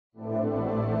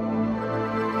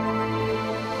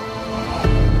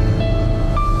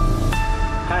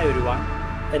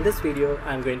In this video,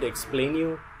 I'm going to explain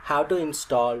you how to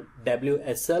install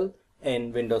WSL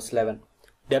in Windows 11.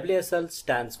 WSL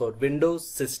stands for Windows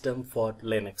System for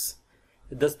Linux.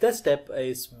 This step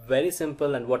is very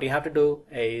simple, and what you have to do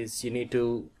is you need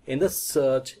to, in the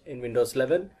search in Windows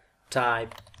 11,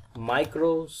 type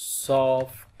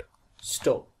Microsoft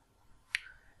Store.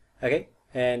 Okay,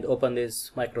 and open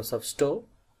this Microsoft Store.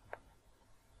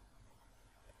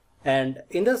 And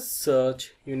in the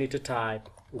search, you need to type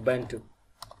Ubuntu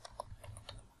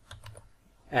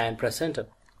and press enter.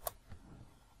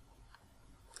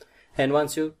 And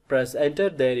once you press enter,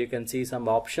 there you can see some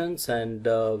options, and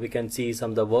we can see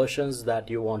some of the versions that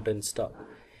you want to install.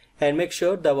 And make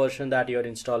sure the version that you're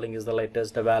installing is the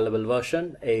latest available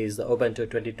version. Is the Ubuntu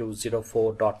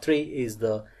 22.04.3 is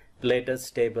the latest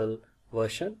stable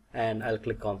version, and I'll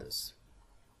click on this.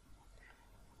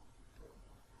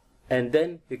 And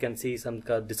then you can see some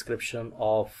description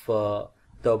of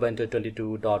the Ubuntu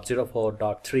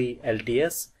 22.04.3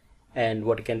 LTS, and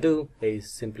what you can do is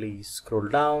simply scroll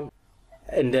down,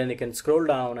 and then you can scroll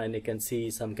down and you can see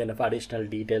some kind of additional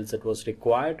details that was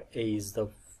required.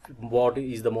 What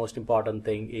is the most important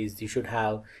thing is you should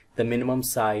have the minimum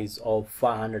size of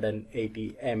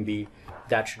 580 MB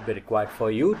that should be required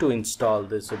for you to install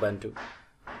this Ubuntu.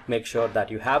 Make sure that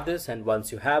you have this, and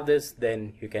once you have this,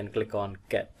 then you can click on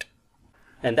Get.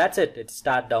 And that's it. It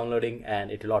start downloading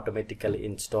and it will automatically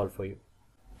install for you.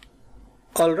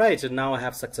 Alright, so now I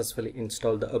have successfully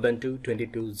installed the Ubuntu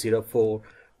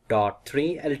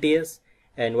 22.04.3 LTS,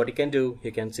 and what you can do,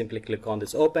 you can simply click on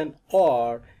this open,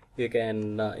 or you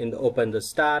can open the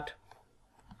start,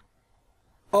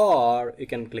 or you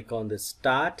can click on this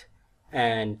start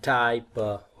and type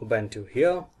Ubuntu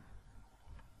here.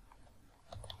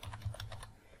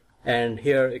 And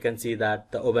here you can see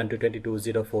that the Ubuntu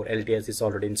 22.04 LTS is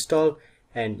already installed,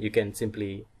 and you can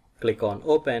simply click on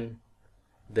open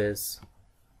this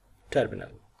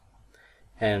terminal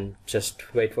and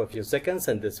just wait for a few seconds,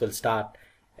 and this will start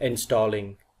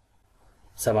installing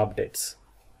some updates.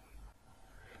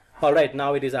 Alright,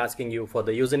 now it is asking you for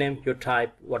the username. You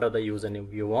type what are the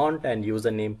username you want, and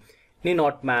username need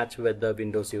not match with the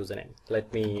Windows username.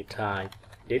 Let me type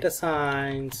data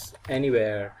science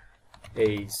anywhere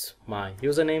is my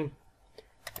username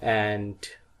and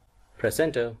press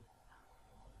enter.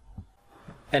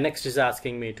 And next is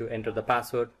asking me to enter the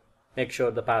password. Make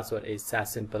sure the password is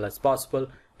as simple as possible,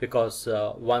 because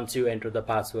once you enter the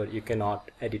password, you cannot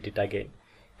edit it again.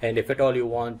 And if at all you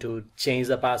want to change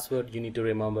the password, you need to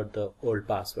remember the old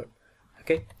password.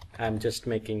 Okay, I'm just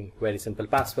making very simple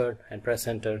password, and press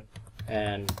enter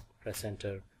and press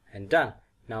enter, and done.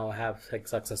 Now I have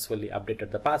successfully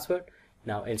updated the password.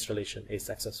 Now installation is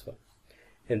successful.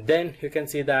 And then you can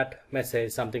see that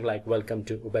message something like welcome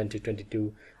to Ubuntu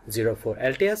 22.04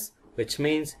 LTS, which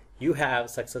means you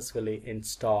have successfully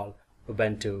installed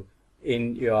Ubuntu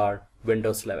in your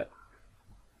Windows 11.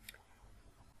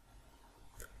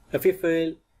 If you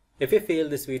feel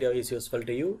this video is useful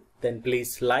to you, then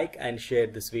please like and share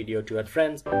this video to your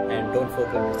friends, and don't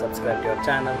forget to subscribe to our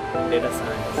channel, Data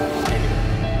Science Anywhere.